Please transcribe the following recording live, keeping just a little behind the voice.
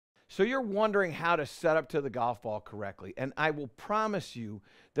So you're wondering how to set up to the golf ball correctly. And I will promise you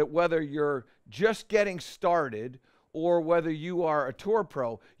that whether you're just getting started or whether you are a tour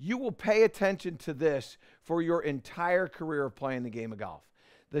pro, you will pay attention to this for your entire career of playing the game of golf.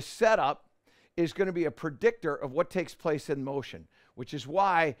 The setup is going to be a predictor of what takes place in motion, which is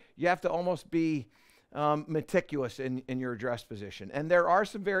why you have to almost be meticulous in your address position. And there are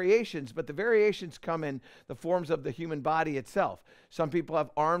some variations, but the variations come in the forms of the human body itself. Some people have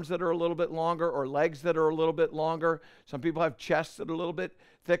arms that are a little bit longer or legs that are a little bit longer. Some people have chests that are a little bit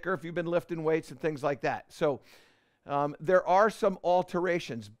thicker if you've been lifting weights and things like that. So there are some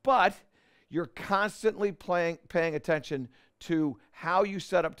alterations, but you're constantly paying attention to how you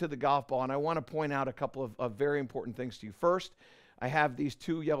set up to the golf ball. And I want to point out a couple of very important things to you. First, I have these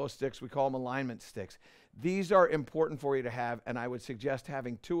 2 yellow sticks. We call them alignment sticks. These are important for you to have, and I would suggest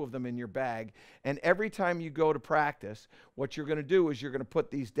having 2 of them in your bag. And every time you go to practice, what you're going to do is you're going to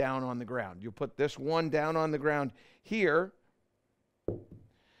put these down on the ground. You'll put this one down on the ground here.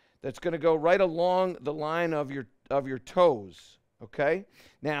 That's going to go right along the line of your toes, okay?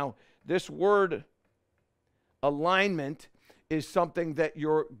 Now, this word alignment is something that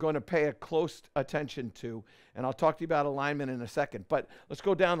you're going to pay a close attention to, and I'll talk to you about alignment in a second. But let's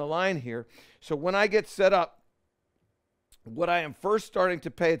go down the line here. So when I get set up, what I am first starting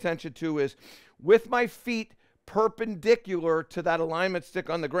to pay attention to is with my feet perpendicular to that alignment stick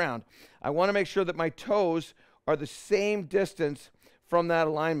on the ground, I want to make sure that my toes are the same distance from that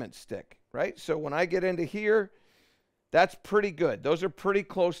alignment stick, right? So when I get into here, that's pretty good. Those are pretty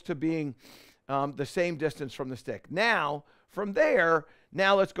close to being the same distance from the stick. Now, from there,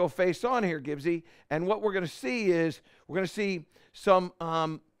 now let's go face on here, Gibbsy. And what we're going to see is we're going to see some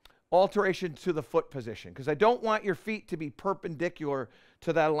alteration to the foot position, because I don't want your feet to be perpendicular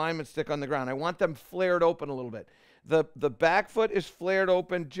to that alignment stick on the ground. I want them flared open a little bit. The back foot is flared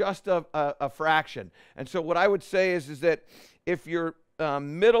open just a fraction. And so what I would say is that if your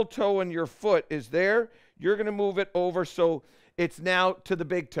middle toe in your foot is there, you're going to move it over so it's now to the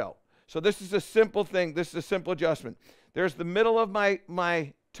big toe. So this is a simple thing. This is a simple adjustment. There's the middle of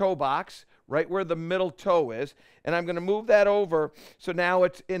my toe box, right where the middle toe is, and I'm going to move that over so now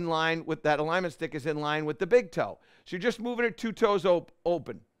it's in line with that alignment stick is in line with the big toe. So you're just moving it 2 toes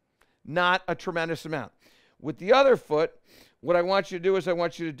open, not a tremendous amount. With the other foot, what I want you to do is I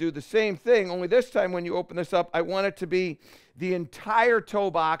want you to do the same thing, only this time when you open this up, I want it to be the entire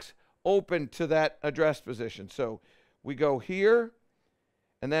toe box open to that address position. So we go here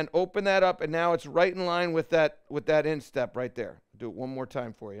and then open that up, and now it's right in line with that instep right there. Do it one more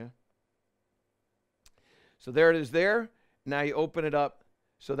time for you. So there it is there. Now you open it up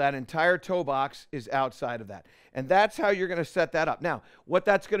so that entire toe box is outside of that. And that's how you're going to set that up. Now, what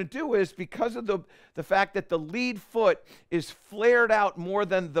that's going to do is because of the fact that the lead foot is flared out more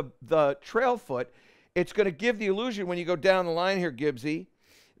than the trail foot, it's going to give the illusion when you go down the line here, Gibbsy,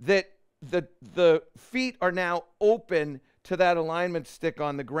 that the feet are now open to that alignment stick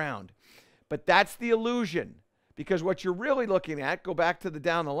on the ground. But that's the illusion, because what you're really looking at, go back to the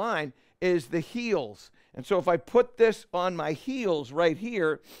down the line, is the heels. And so if I put this on my heels right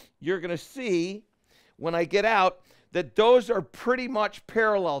here, you're going to see when I get out that those are pretty much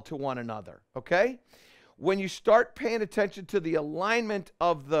parallel to one another, okay? When you start paying attention to the alignment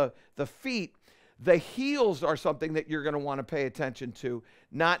of the feet, the heels are something that you're going to want to pay attention to,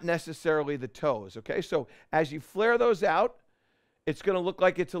 not necessarily the toes, okay? So as you flare those out, it's going to look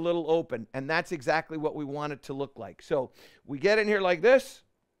like it's a little open, and that's exactly what we want it to look like. So we get in here like this.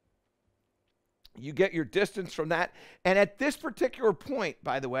 You get your distance from that. And at this particular point,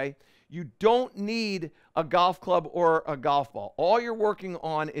 by the way, you don't need a golf club or a golf ball. All you're working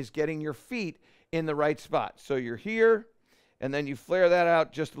on is getting your feet in the right spot. So you're here, and then you flare that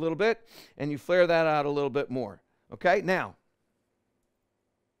out just a little bit, and you flare that out a little bit more. Okay? Now,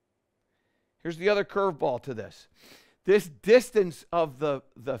 here's the other curveball to this. This distance of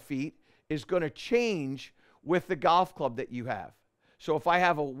the feet is going to change with the golf club that you have. So if I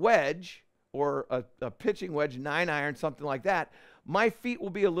have a wedge or a pitching wedge, 9-iron, something like that, my feet will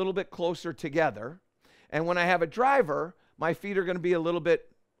be a little bit closer together. And when I have a driver, my feet are going to be a little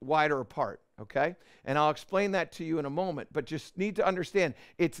bit wider apart, okay? And I'll explain that to you in a moment, but just need to understand,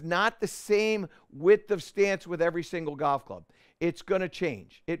 it's not the same width of stance with every single golf club. It's going to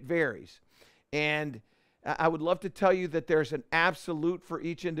change. It varies. And I would love to tell you that there's an absolute for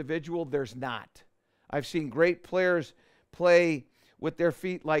each individual. There's not. I've seen great players play with their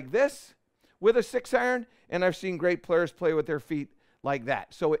feet like this with a 6-iron, and I've seen great players play with their feet like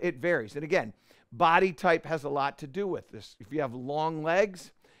that. So it varies. And again, body type has a lot to do with this. If you have long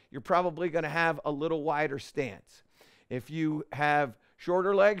legs, you're probably going to have a little wider stance. If you have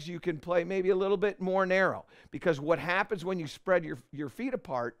shorter legs, you can play maybe a little bit more narrow, because what happens when you spread your feet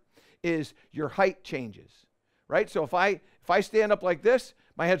apart is your height changes, right? So if I stand up like this,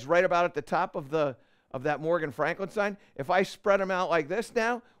 my head's right about at the top of that Morgan Franklin sign. If I spread them out like this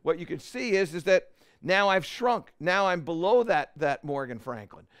now, what you can see is that now I've shrunk. Now I'm below that Morgan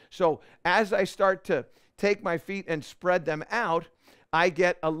Franklin. So as I start to take my feet and spread them out, I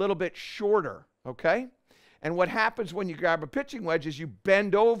get a little bit shorter, okay? And what happens when you grab a pitching wedge is you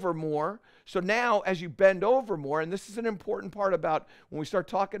bend over more. So now as you bend over more, and this is an important part about when we start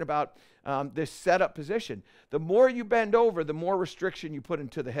talking about this setup position, the more you bend over, the more restriction you put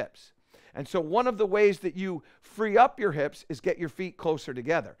into the hips. And so one of the ways that you free up your hips is get your feet closer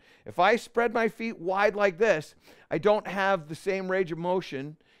together. If I spread my feet wide like this, I don't have the same range of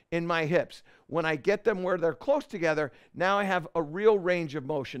motion in my hips. When I get them where they're close together, now I have a real range of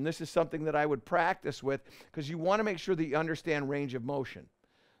motion. This is something that I would practice with, because you want to make sure that you understand range of motion.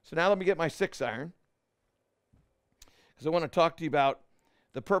 So now let me get my 6-iron, because I want to talk to you about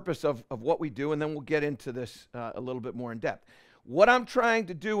the purpose of what we do, and then we'll get into this a little bit more in depth. What I'm trying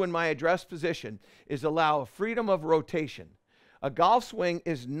to do in my address position is allow a freedom of rotation. A golf swing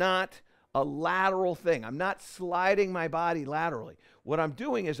is not a lateral thing. I'm not sliding my body laterally. What I'm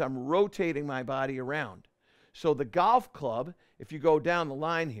doing is I'm rotating my body around. So the golf club, if you go down the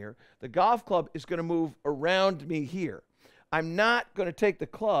line here, the golf club is going to move around me here. I'm not going to take the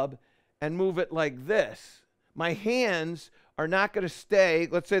club and move it like this. My hands are not going to stay,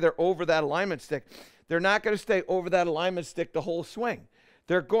 let's say they're over that alignment stick. They're not going to stay over that alignment stick the whole swing.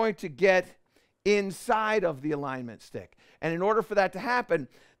 They're going to get inside of the alignment stick. And in order for that to happen,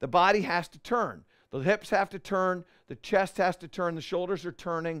 the body has to turn. The hips have to turn. The chest has to turn. The shoulders are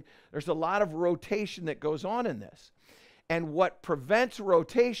turning. There's a lot of rotation that goes on in this. And what prevents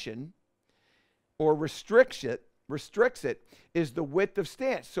rotation or restricts it is the width of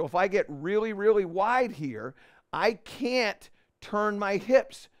stance. So if I get really, really wide here, I can't turn my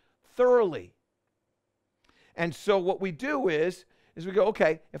hips thoroughly. And so what we do is we go,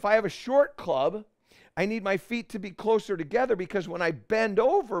 okay, if I have a short club, I need my feet to be closer together, because when I bend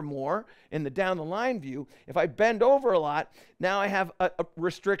over more in the down the line view, if I bend over a lot, now I have a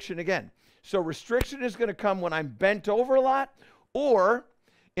restriction again. So restriction is going to come when I'm bent over a lot, or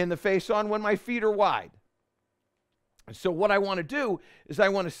in the face on when my feet are wide. And so what I want to do is I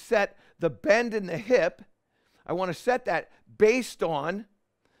want to set the bend in the hip. I want to set that based on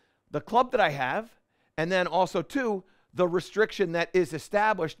the club that I have, and then also, too, the restriction that is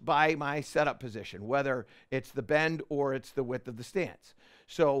established by my setup position, whether it's the bend or it's the width of the stance.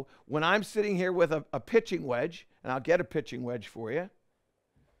 So when I'm sitting here with a pitching wedge, and I'll get a pitching wedge for you.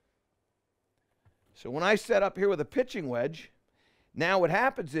 So when I set up here with a pitching wedge, now what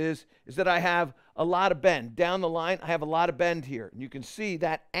happens is that I have a lot of bend. Down the line, I have a lot of bend here. And you can see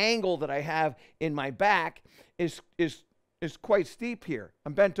that angle that I have in my back is quite steep here.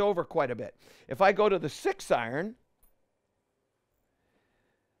 I'm bent over quite a bit. If I go to the 6-iron,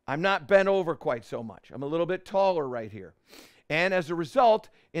 I'm not bent over quite so much. I'm a little bit taller right here. And as a result,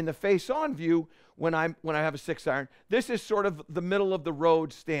 in the face-on view, when I have a 6-iron, this is sort of the middle of the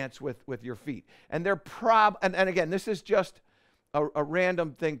road stance with your feet. And they're and again, this is just a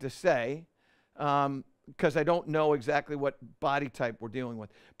random thing to say, because I don't know exactly what body type we're dealing with.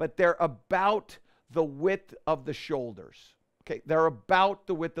 But they're about the width of the shoulders. Okay, they're about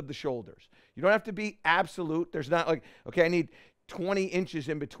the width of the shoulders. You don't have to be absolute. There's not like, okay, I need 20 inches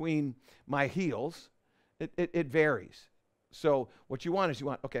in between my heels. It varies. So what you want is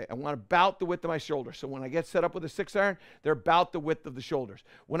okay, I want about the width of my shoulder. So when I get set up with a 6-iron, they're about the width of the shoulders.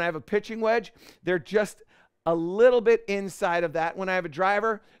 When I have a pitching wedge, they're just a little bit inside of that. When I have a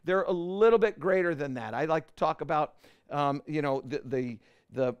driver, they're a little bit greater than that. I like to talk about, you know,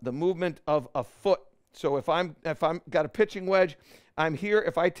 the movement of a foot. So if I'm got a pitching wedge, I'm here.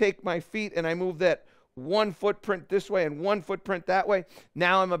 If I take my feet and I move that one footprint this way and one footprint that way,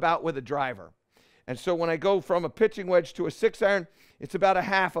 now I'm about with a driver. And so when I go from a pitching wedge to a 6-iron, it's about a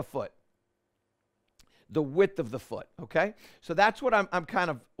half a foot, the width of the foot, okay? So that's what I'm kind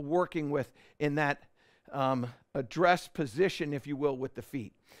of working with in that address position, if you will, with the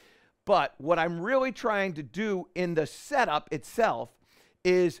feet. But what I'm really trying to do in the setup itself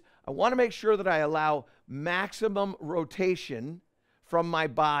is I want to make sure that I allow maximum rotation from my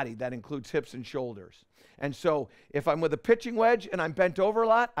body. That includes hips and shoulders. And so if I'm with a pitching wedge and I'm bent over a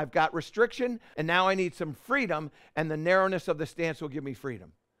lot, I've got restriction, and now I need some freedom, and the narrowness of the stance will give me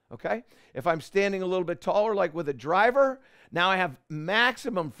freedom. Okay? If I'm standing a little bit taller, like with a driver, now I have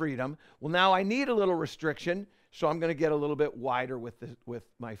maximum freedom. Well, now I need a little restriction So I'm going to get a little bit wider with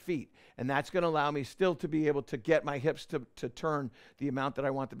my feet. And that's going to allow me still to be able to get my hips to turn the amount that I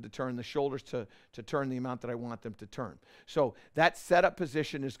want them to turn, the shoulders to turn the amount that I want them to turn. So that setup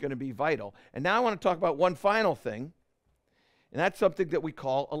position is going to be vital. And now I want to talk about one final thing, and that's something that we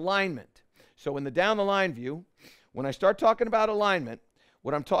call alignment. So in the down the line view, when I start talking about alignment,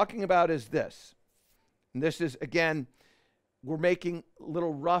 what I'm talking about is this. And this is, again, we're making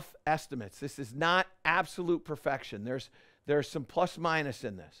little rough estimates. This is not absolute perfection. There's some plus minus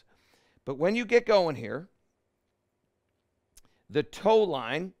in this. But when you get going here, the toe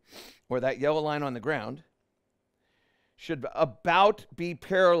line, or that yellow line on the ground, should about be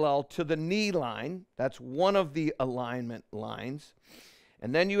parallel to the knee line. That's one of the alignment lines.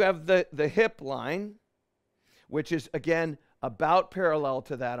 And then you have the hip line, which is, again, about parallel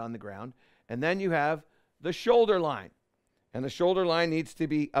to that on the ground. And then you have the shoulder line. And the shoulder line needs to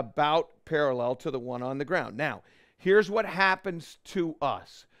be about parallel to the one on the ground. Now, here's what happens to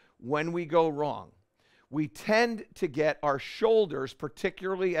us when we go wrong. We tend to get our shoulders,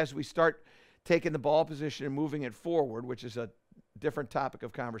 particularly as we start taking the ball position and moving it forward, which is a different topic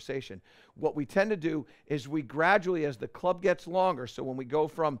of conversation. What we tend to do is we gradually, as the club gets longer, so when we go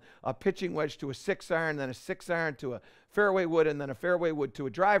from a pitching wedge to a 6-iron, then a 6-iron to a fairway wood, and then a fairway wood to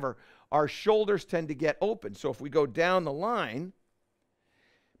a driver, our shoulders tend to get open. So if we go down the line,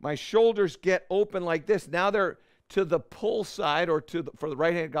 my shoulders get open like this. Now they're to the pull side, or for the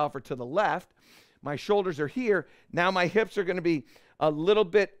right-handed golfer, to the left. My shoulders are here. Now my hips are going to be a little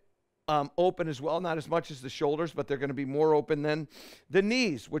bit open as well, not as much as the shoulders, but they're going to be more open than the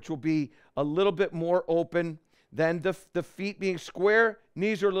knees, which will be a little bit more open than the feet being square.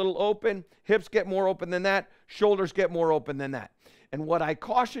 Knees are a little open. Hips get more open than that. Shoulders get more open than that. And what I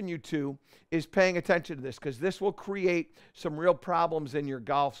caution you to is paying attention to this, because this will create some real problems in your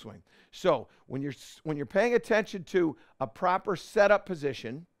golf swing. So when you're paying attention to a proper setup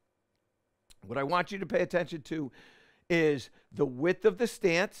position, what I want you to pay attention to is the width of the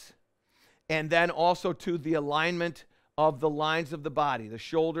stance, and then also to the alignment of the lines of the body, the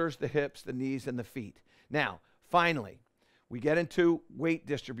shoulders, the hips, the knees, and the feet. Now, finally, we get into weight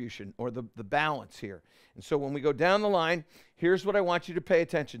distribution, or the balance here. And so when we go down the line, here's what I want you to pay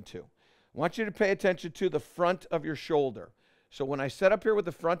attention to. I want you to pay attention to the front of your shoulder. So when I set up here with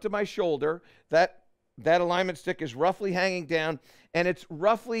the front of my shoulder, that alignment stick is roughly hanging down, and it's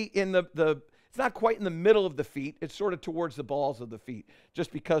roughly in it's not quite in the middle of the feet. It's sort of towards the balls of the feet,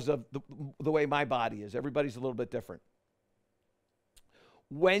 just because of the way my body is. Everybody's a little bit different.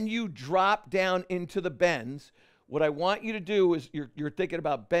 When you drop down into the bends, what I want you to do is you're thinking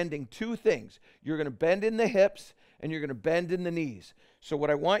about bending two things. You're going to bend in the hips, and you're going to bend in the knees. So what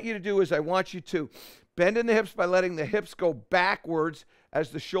I want you to do is I want you to bend in the hips by letting the hips go backwards as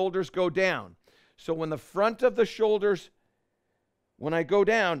the shoulders go down. So when the front of the shoulders, when I go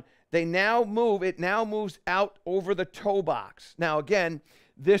down, it now moves out over the toe box. Now again,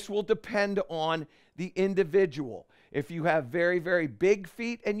 this will depend on the individual. If you have very, very big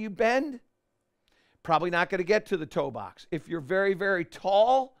feet and you bend, probably not going to get to the toe box. If you're very, very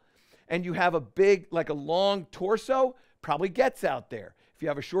tall and you have a long torso, probably gets out there. If you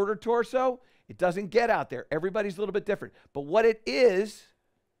have a shorter torso, it doesn't get out there. Everybody's a little bit different. But what it is,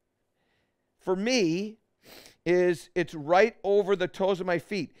 for me, is it's right over the toes of my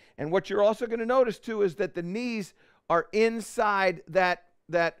feet. And what you're also going to notice too is that the knees are inside that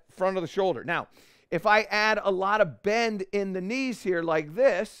front of the shoulder. Now, if I add a lot of bend in the knees here like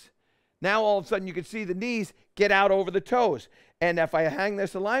this, now all of a sudden you can see the knees get out over the toes. And if I hang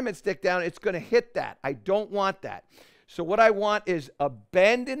this alignment stick down, it's going to hit that. I don't want that. So what I want is a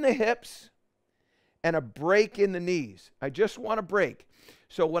bend in the hips and a break in the knees. I just want a break.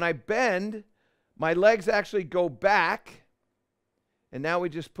 So when I bend, my legs actually go back, and now we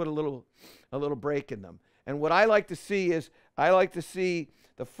just put a little break in them. And what I like to see is I like to see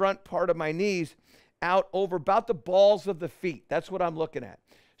the front part of my knees out over about the balls of the feet. That's what I'm looking at.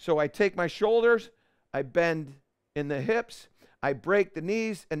 So I take my shoulders, I bend in the hips, I break the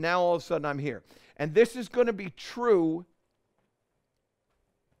knees, and now all of a sudden I'm here. And this is going to be true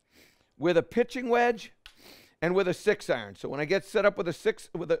with a pitching wedge and with a 6-iron. So when I get set up with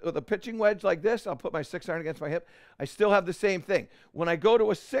a pitching wedge like this, I'll put my 6-iron against my hip. I still have the same thing. When I go to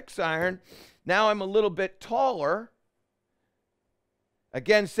a 6-iron, now I'm a little bit taller.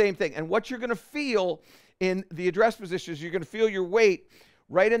 Again, same thing. And what you're going to feel in the address position is you're going to feel your weight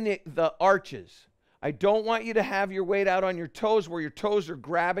right in the arches. I don't want you to have your weight out on your toes where your toes are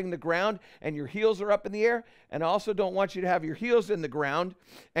grabbing the ground and your heels are up in the air. And I also don't want you to have your heels in the ground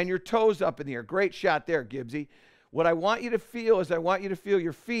and your toes up in the air. Great shot there, Gibbsy. What I want you to feel is I want you to feel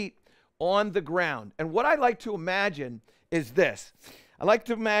your feet on the ground. And what I like to imagine is this. I like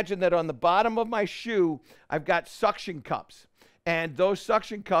to imagine that on the bottom of my shoe, I've got suction cups. And those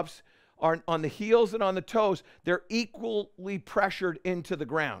suction cups are on the heels and on the toes. They're equally pressured into the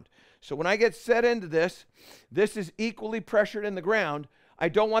ground. So when I get set into this, this is equally pressured in the ground. I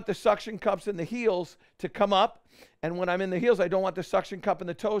don't want the suction cups in the heels to come up. And when I'm in the heels, I don't want the suction cup in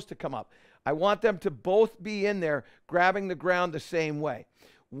the toes to come up. I want them to both be in there, grabbing the ground the same way.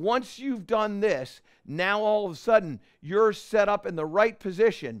 Once you've done this, now all of a sudden you're set up in the right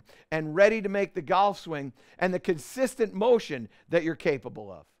position and ready to make the golf swing and the consistent motion that you're capable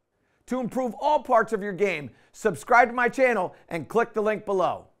of. To improve all parts of your game, subscribe to my channel and click the link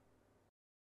below.